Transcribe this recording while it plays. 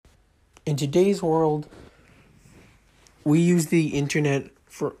In today's world, we use the internet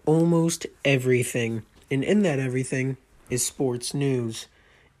for almost everything. And in that everything is sports news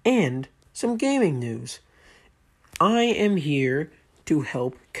and some gaming news. I am here to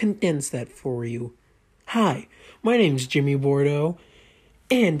help condense that for you. Hi, my name's Jimmy Bordeaux,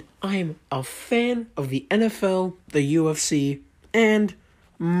 and I'm a fan of the NFL, the UFC, and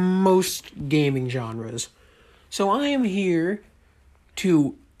most gaming genres. So I am here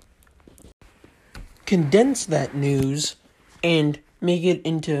to condense that news and make it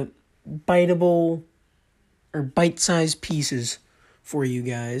into biteable or bite-sized pieces for you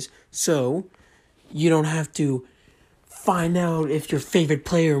guys, so you don't have to find out if your favorite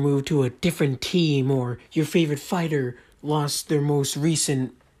player moved to a different team or your favorite fighter lost their most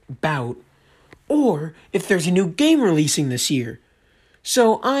recent bout, or if there's a new game releasing this year.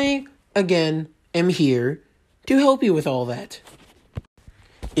 So I, again, am here to help you with all that.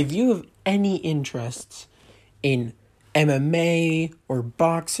 If you have any interests in MMA or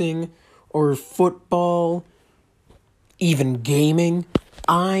boxing or football, even gaming,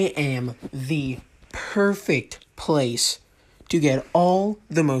 I am the perfect place to get all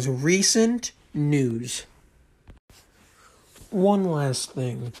the most recent news. One last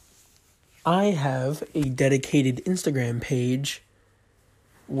thing. I have a dedicated Instagram page,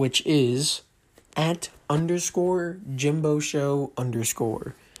 which is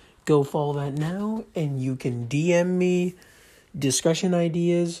 @_JimboShow_. Go follow that now, and you can DM me discussion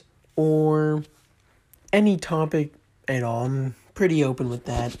ideas or any topic at all. I'm pretty open with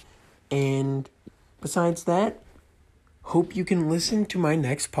that. And besides that, hope you can listen to my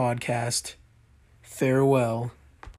next podcast. Farewell.